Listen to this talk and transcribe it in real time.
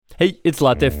Hey, it's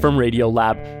Latif from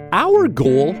Radiolab. Our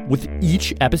goal with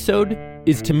each episode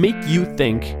is to make you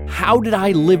think, how did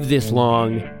I live this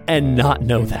long and not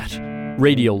know that?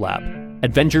 Radiolab,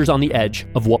 adventures on the edge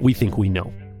of what we think we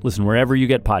know. Listen wherever you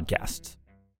get podcasts.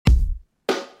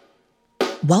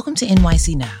 Welcome to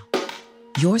NYC Now,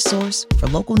 your source for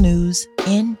local news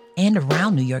in and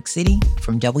around New York City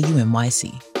from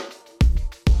WNYC.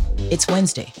 It's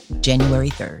Wednesday, January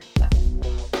 3rd.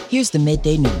 Here's the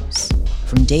Midday News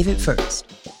from David First.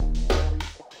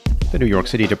 The New York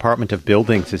City Department of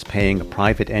Buildings is paying a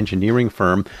private engineering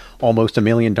firm almost $1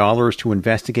 million to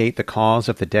investigate the cause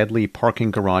of the deadly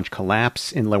parking garage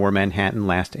collapse in Lower Manhattan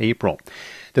last April.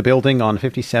 The building on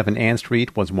 57 Ann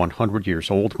Street was 100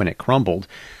 years old when it crumbled.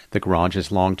 The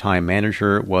garage's longtime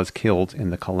manager was killed in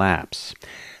the collapse.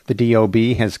 The DOB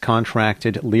has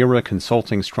contracted Lyra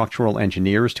Consulting structural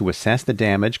engineers to assess the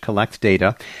damage, collect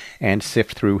data, and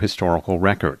sift through historical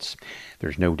records.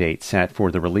 There's no date set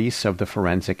for the release of the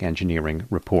forensic engineering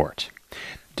report.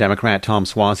 Democrat Tom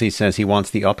Suozzi says he wants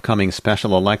the upcoming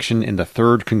special election in the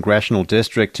 3rd Congressional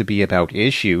District to be about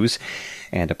issues,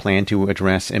 and a plan to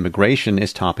address immigration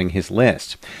is topping his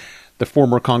list. The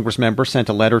former Congressmember sent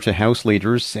a letter to House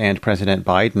leaders and President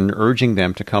Biden urging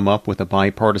them to come up with a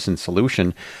bipartisan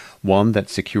solution, one that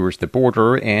secures the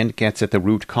border and gets at the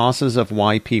root causes of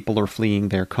why people are fleeing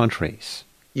their countries.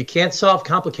 You can't solve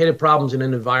complicated problems in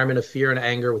an environment of fear and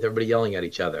anger with everybody yelling at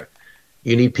each other.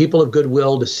 You need people of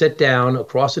goodwill to sit down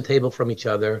across the table from each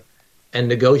other and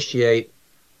negotiate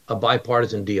a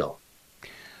bipartisan deal.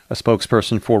 A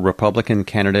spokesperson for Republican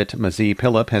candidate Mazie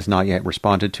Pilip has not yet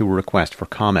responded to a request for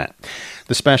comment.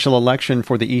 The special election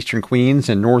for the Eastern Queens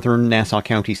and Northern Nassau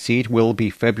County seat will be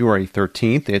February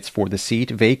 13th. It's for the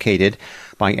seat vacated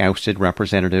by ousted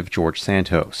Representative George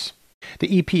Santos.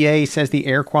 The EPA says the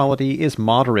air quality is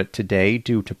moderate today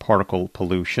due to particle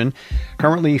pollution.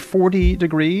 Currently 40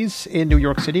 degrees in New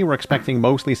York City. We're expecting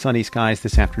mostly sunny skies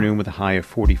this afternoon with a high of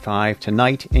 45.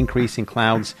 Tonight, increasing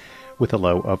clouds with a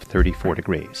low of 34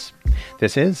 degrees.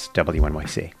 This is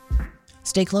WNYC.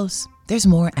 Stay close. There's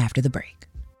more after the break.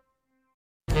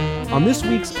 On this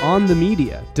week's On the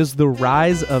Media, does the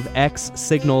rise of X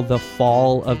signal the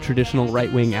fall of traditional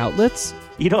right-wing outlets?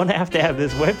 You don't have to have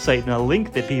this website and a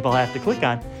link that people have to click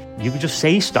on. You can just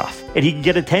say stuff and you can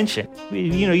get attention.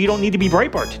 You don't need to be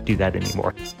Breitbart to do that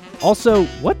anymore. Also,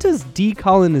 what does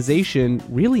decolonization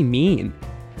really mean?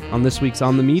 On this week's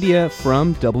On the Media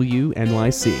from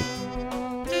WNYC.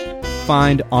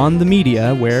 Find On the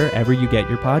Media wherever you get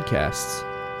your podcasts.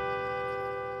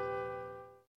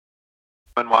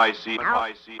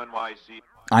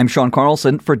 I'm Sean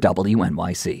Carlson for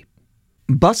WNYC.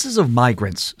 Buses of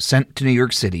migrants sent to New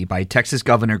York City by Texas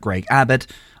Governor Greg Abbott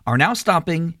are now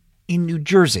stopping in New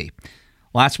Jersey.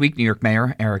 Last week, New York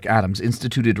Mayor Eric Adams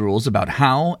instituted rules about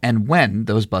how and when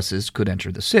those buses could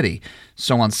enter the city.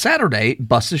 So on Saturday,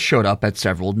 buses showed up at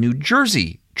several New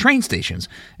Jersey train stations,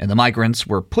 and the migrants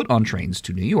were put on trains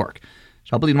to New York.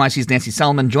 WNYC's Nancy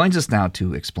Selman joins us now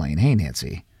to explain. Hey,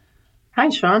 Nancy. Hi,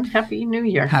 Sean. Happy New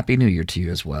Year. Happy New Year to you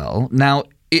as well. Now,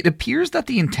 it appears that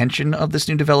the intention of this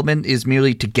new development is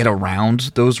merely to get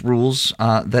around those rules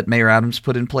that Mayor Adams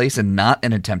put in place and not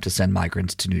an attempt to send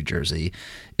migrants to New Jersey.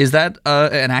 Is that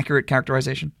an accurate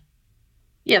characterization?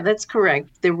 Yeah, that's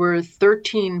correct. There were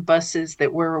 13 buses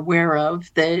that we're aware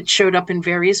of that showed up in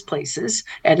various places: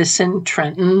 Edison,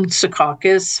 Trenton,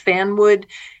 Secaucus, Fanwood,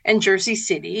 and Jersey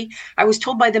City. I was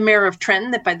told by the mayor of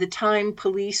Trenton that by the time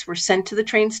police were sent to the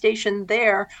train station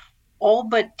there, all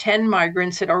but 10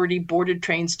 migrants had already boarded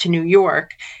trains to New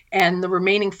York, and the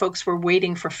remaining folks were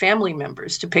waiting for family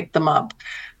members to pick them up.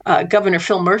 Governor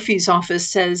Phil Murphy's office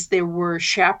says there were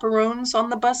chaperones on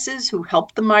the buses who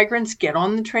helped the migrants get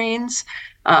on the trains.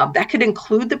 That could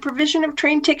include the provision of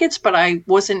train tickets, but I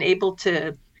wasn't able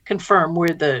to confirm where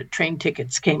the train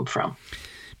tickets came from.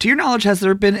 To your knowledge, has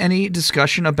there been any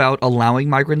discussion about allowing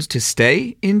migrants to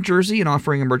stay in Jersey and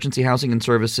offering emergency housing and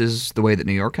services the way that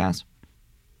New York has?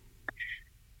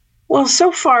 Well,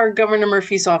 so far, Governor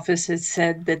Murphy's office has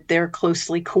said that they're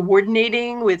closely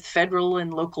coordinating with federal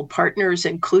and local partners,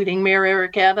 including Mayor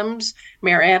Eric Adams.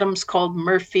 Mayor Adams called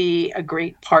Murphy a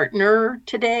great partner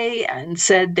today and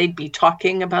said they'd be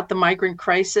talking about the migrant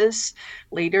crisis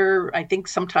later. I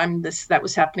think that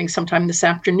was happening sometime this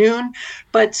afternoon.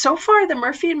 But so far, the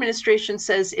Murphy administration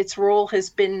says its role has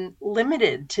been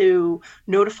limited to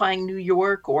notifying New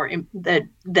York or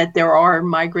that there are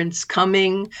migrants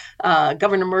coming.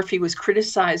 Governor Murphy was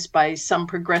criticized by some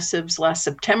progressives last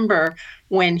September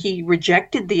when he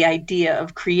rejected the idea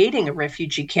of creating a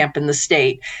refugee camp in the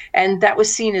state. And that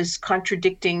was seen as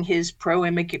contradicting his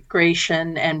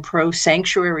pro-immigration and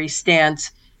pro-sanctuary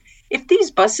stance. If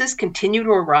these buses continue to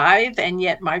arrive and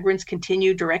yet migrants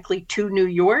continue directly to New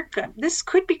York, this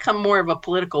could become more of a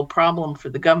political problem for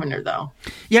the governor, though.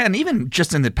 Yeah, and even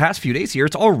just in the past few days here,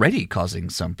 it's already causing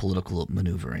some political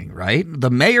maneuvering, right? The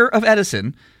mayor of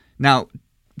Edison, now,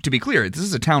 to be clear, this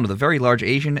is a town with a very large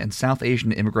Asian and South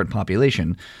Asian immigrant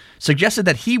population, suggested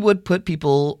that he would put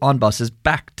people on buses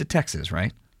back to Texas,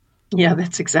 right? Yeah,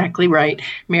 that's exactly right.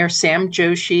 Mayor Sam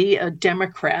Joshi, a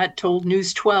Democrat, told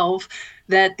News 12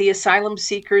 that the asylum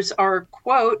seekers are,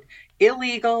 quote,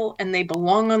 illegal and they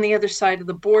belong on the other side of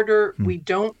the border. We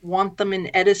don't want them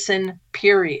in Edison,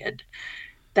 period.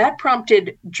 That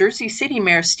prompted Jersey City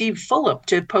Mayor Steve Fulop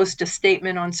to post a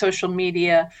statement on social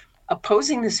media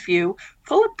opposing this view.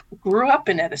 Fulop grew up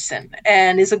in Edison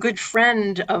and is a good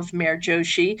friend of Mayor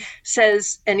Joshi, he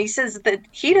says that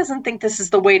he doesn't think this is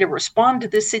the way to respond to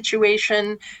this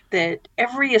situation, that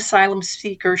every asylum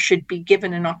seeker should be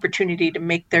given an opportunity to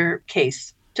make their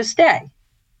case to stay.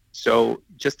 So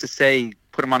just to say,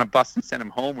 put them on a bus and send them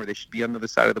home where they should be on the other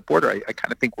side of the border, I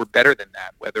kind of think we're better than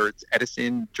that, whether it's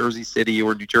Edison, Jersey City,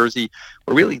 or New Jersey,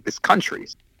 or really this country.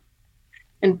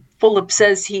 And Fulop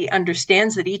says he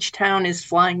understands that each town is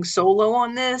flying solo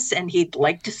on this, and he'd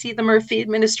like to see the Murphy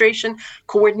administration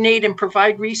coordinate and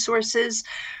provide resources.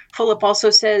 Fulop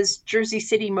also says Jersey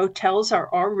City motels are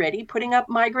already putting up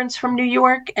migrants from New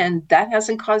York, and that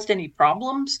hasn't caused any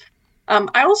problems.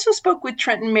 I also spoke with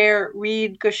Trenton Mayor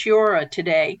Reed Gusciora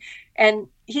today, and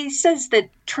he says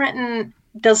that Trenton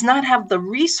does not have the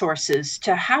resources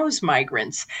to house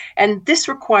migrants, and this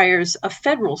requires a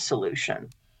federal solution.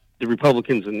 The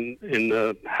Republicans in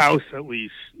the House, at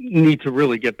least, need to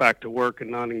really get back to work and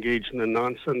not engage in the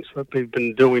nonsense that they've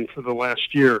been doing for the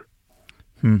last year.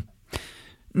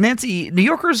 Nancy, New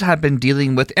Yorkers have been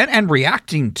dealing with and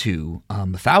reacting to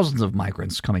thousands of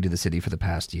migrants coming to the city for the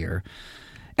past year.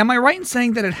 Am I right in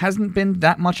saying that it hasn't been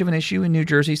that much of an issue in New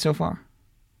Jersey so far?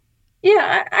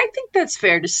 Yeah, I think that's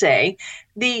fair to say.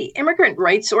 The immigrant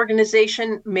rights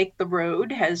organization Make the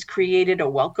Road has created a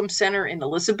welcome center in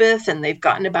Elizabeth, and they've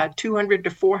gotten about 200 to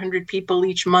 400 people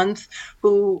each month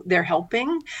who they're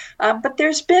helping. But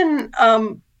there's been,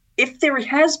 if there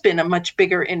has been a much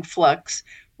bigger influx,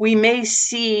 we may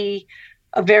see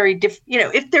a very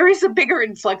if there is a bigger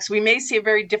influx, we may see a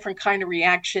very different kind of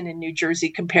reaction in New Jersey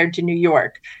compared to New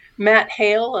York. Matt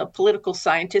Hale, a political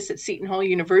scientist at Seton Hall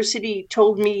University,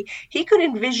 told me he could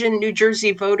envision New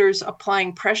Jersey voters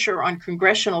applying pressure on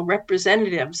congressional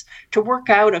representatives to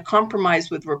work out a compromise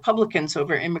with Republicans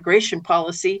over immigration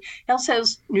policy. Hale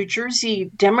says New Jersey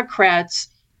Democrats,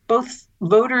 both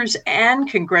voters and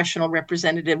congressional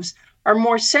representatives, are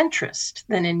more centrist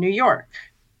than in New York.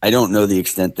 I don't know the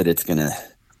extent that it's going to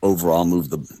overall move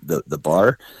the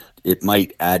bar. It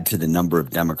might add to the number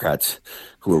of Democrats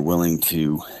who are willing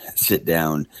to sit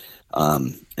down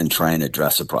and try and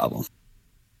address a problem.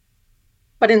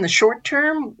 But in the short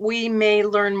term, we may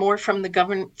learn more from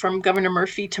Governor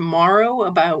Murphy tomorrow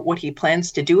about what he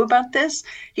plans to do about this.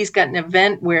 He's got an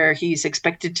event where he's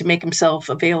expected to make himself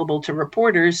available to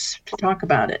reporters to talk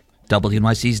about it.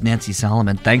 WNYC's Nancy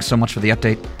Solomon, thanks so much for the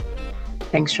update.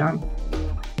 Thanks, Sean.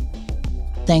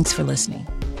 Thanks for listening.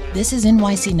 This is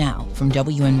NYC Now from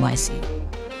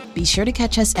WNYC. Be sure to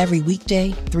catch us every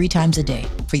weekday, 3 times a day,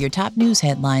 for your top news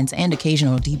headlines and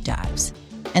occasional deep dives.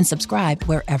 And subscribe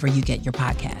wherever you get your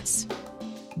podcasts.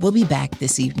 We'll be back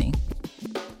this evening.